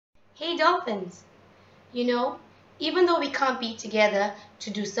Hey Dolphins! You know, even though we can't be together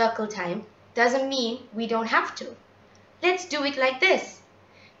to do circle time, doesn't mean we don't have to. Let's do it like this.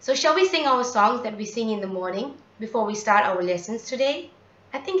 So shall we sing our songs that we sing in the morning before we start our lessons today?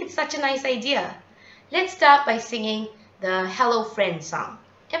 I think it's such a nice idea. Let's start by singing the Hello Friend song.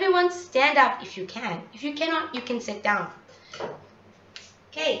 Everyone stand up if you can. If you cannot, you can sit down.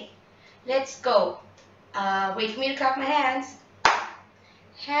 Okay, let's go. Wait for me to clap my hands.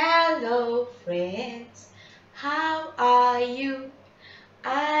 Hello friends, how are you?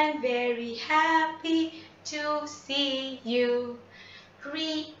 I'm very happy to see you.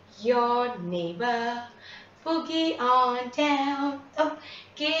 Greet your neighbor, boogie on down. Oh,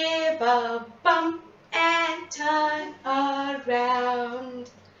 give a bump and turn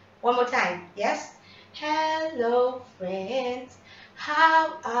around. One more time, yes? Hello friends,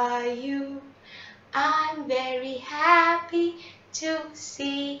 how are you? I'm very happy to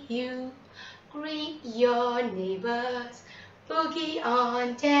see you. Greet your neighbors, boogie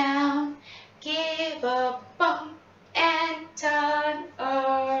on down, give a bump and turn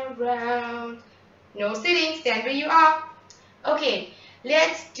around. No sitting, stand where you are. Okay,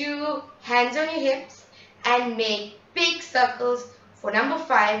 let's do hands on your hips and make big circles for number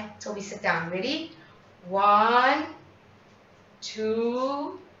 5 till we sit down. Ready? 1,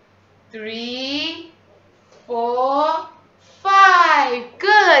 2, 3, 4, 5.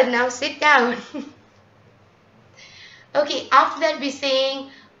 Good. Now sit down. Okay, after that we sing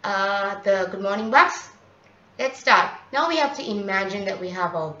the good morning bus. Let's start. Now we have to imagine that we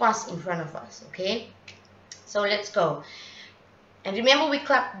have our bus in front of us. Okay, so let's go. And remember, we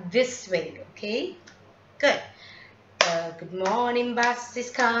clap this way. Okay, good. The good morning bus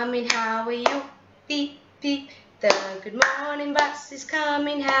is coming. How are you? Beep beep. The good morning bus is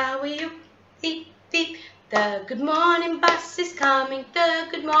coming. How are you? Beep beep. The good morning bus is coming. The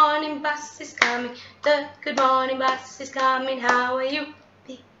good morning bus is coming. The good morning bus is coming. How are you?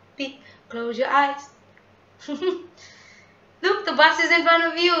 Beep beep. Close your eyes. Look, the bus is in front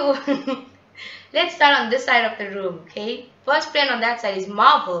of you. Let's start on this side of the room, okay? First friend on that side is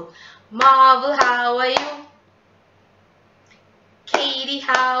Marvel. Marvel, how are you? Katie,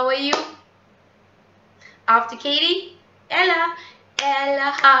 how are you? After Katie, Ella.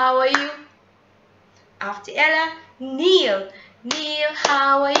 Ella, how are you? After Ella, Neil. Neil,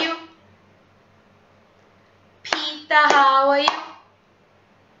 how are you? Peter, how are you?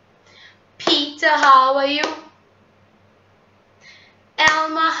 Peter, how are you?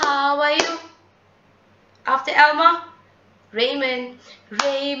 Elma, how are you? After Elma, Raymond.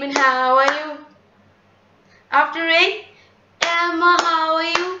 Raymond, how are you? After Ray, Emma, how are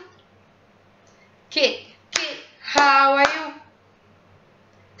you? Kit. Kit, how are you?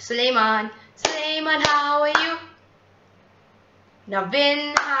 Suleiman. Suleiman, how are you?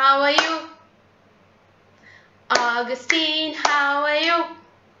 Navin, how are you? Augustine, how are you?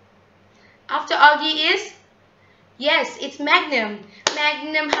 After Augie is? Yes, it's Magnum.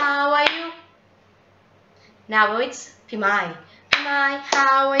 Magnum, how are you? Now it's Pimai. Pimai,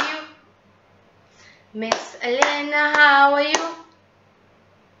 how are you? Miss Elena, how are you?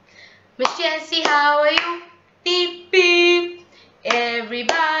 Miss Jessie, how are you? Beep, beep.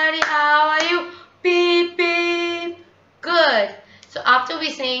 Everybody, how are you? Beep, beep. Good. So after we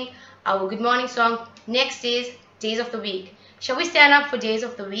sing our good morning song, next is days of the week. Shall we stand up for days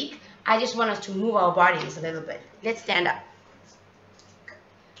of the week? I just want us to move our bodies a little bit. Let's stand up.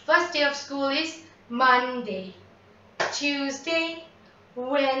 First day of school is Monday, Tuesday,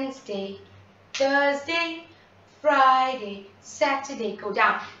 Wednesday, Thursday, Friday, Saturday. Go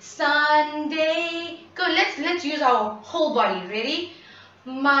down. Sunday. Good. Let's use our whole body. Ready?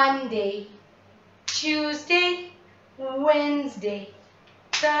 Monday, Tuesday, Wednesday,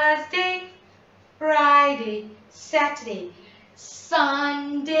 Thursday, Friday, Saturday,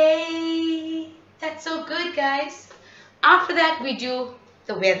 Sunday. That's so good, guys. After that, we do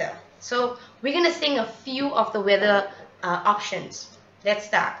the weather. So we're gonna sing a few of the weather options. Let's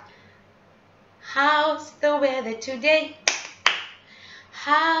start. How's the weather today?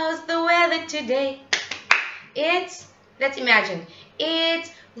 How's the weather today? Let's imagine,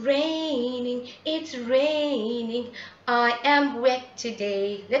 it's raining, it's raining. I am wet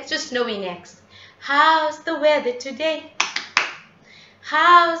today. Let's do snowy next. How's the weather today?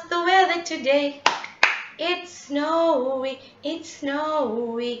 How's the weather today? It's snowy, it's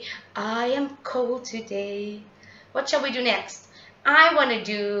snowy. I am cold today. What shall we do next? I want to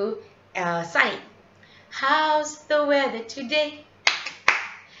do sunny. How's the weather today?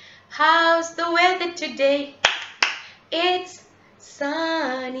 How's the weather today? It's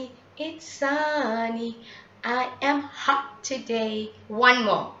sunny, it's sunny. I am hot today. One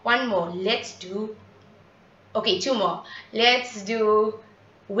more. Let's do, okay, two more. Let's do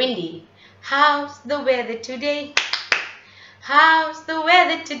windy. How's the weather today? How's the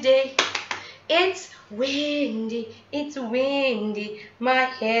weather today? It's windy. My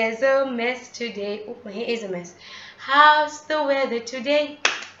hair's a mess today. Oh, my hair is a mess. How's the weather today?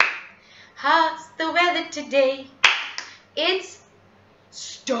 How's the weather today? It's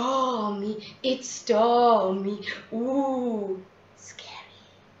stormy. Ooh, scary.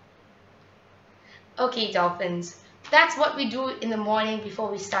 Okay, dolphins. That's what we do in the morning before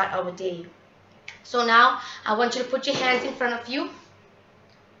we start our day. So now I want you to put your hands in front of you,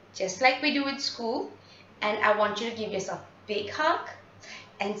 just like we do at school, and I want you to give yourself a big hug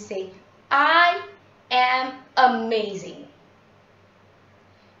and say, I am amazing.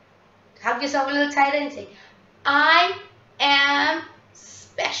 Hug yourself a little tighter and say, I am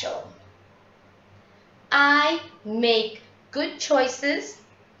special. I make good choices.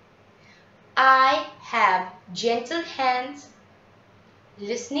 I have gentle hands,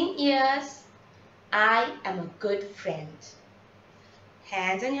 listening ears. I am a good friend.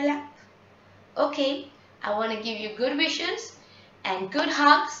 Hands on your lap. Okay, I want to give you good wishes and good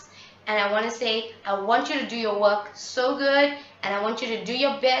hugs, and I want to say I want you to do your work so good, and I want you to do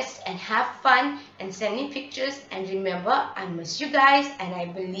your best and have fun and send me pictures, and remember, I miss you guys and I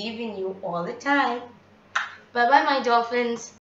believe in you all the time. Bye bye, my dolphins.